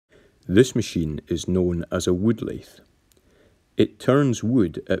This machine is known as a wood lathe. It turns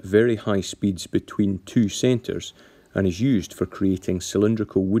wood at very high speeds between two centres and is used for creating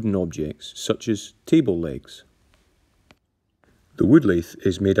cylindrical wooden objects such as table legs. The wood lathe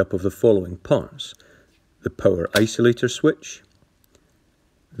is made up of the following parts: the power isolator switch,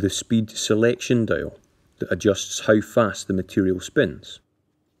 the speed selection dial that adjusts how fast the material spins,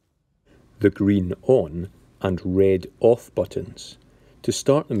 the green on and red off buttons. To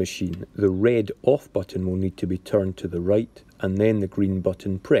start the machine, the red off button will need to be turned to the right and then the green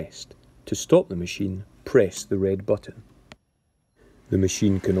button pressed. To stop the machine, press the red button. The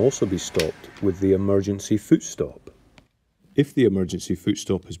machine can also be stopped with the emergency foot stop. If the emergency foot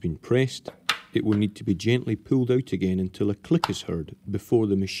stop has been pressed, it will need to be gently pulled out again until a click is heard before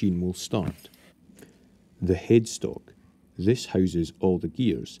the machine will start. The headstock. This houses all the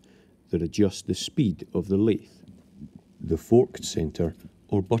gears that adjust the speed of the lathe. The forked centre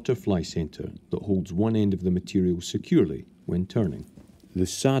or butterfly centre that holds one end of the material securely when turning. The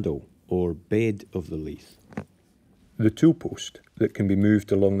saddle or bed of the lathe. The tool post that can be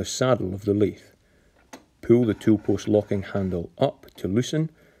moved along the saddle of the lathe. Pull the tool post locking handle up to loosen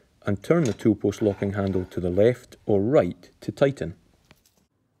and turn the tool post locking handle to the left or right to tighten.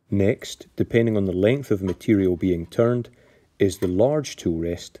 Next, depending on the length of material being turned, is the large tool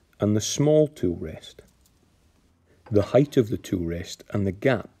rest and the small tool rest. The height of the tool rest and the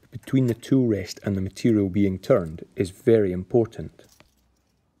gap between the tool rest and the material being turned is very important.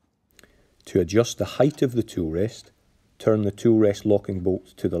 To adjust the height of the tool rest, turn the tool rest locking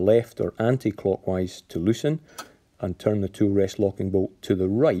bolt to the left or anti-clockwise to loosen, and turn the tool rest locking bolt to the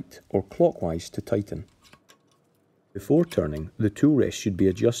right or clockwise to tighten. Before turning, the tool rest should be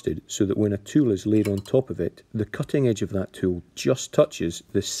adjusted so that when a tool is laid on top of it, the cutting edge of that tool just touches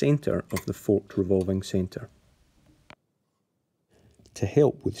the centre of the forked revolving centre. To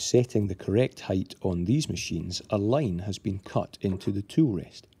help with setting the correct height on these machines, a line has been cut into the tool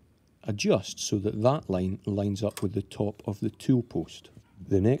rest. Adjust so that that line lines up with the top of the tool post.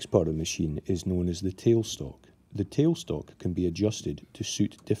 The next part of the machine is known as the tailstock. The tailstock can be adjusted to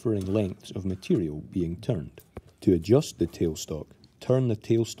suit differing lengths of material being turned. To adjust the tailstock, turn the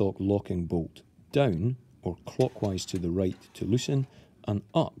tailstock locking bolt down or clockwise to the right to loosen, and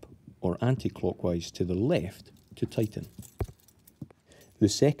up or anti-clockwise to the left to tighten. The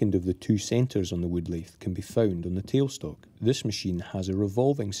second of the two centres on the wood lathe can be found on the tailstock. This machine has a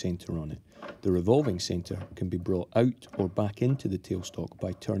revolving centre on it. The revolving centre can be brought out or back into the tailstock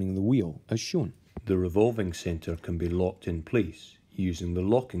by turning the wheel as shown. The revolving centre can be locked in place using the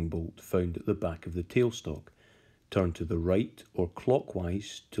locking bolt found at the back of the tailstock. Turn to the right or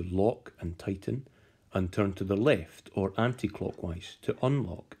clockwise to lock and tighten, and turn to the left or anti-clockwise to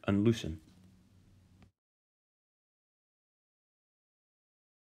unlock and loosen.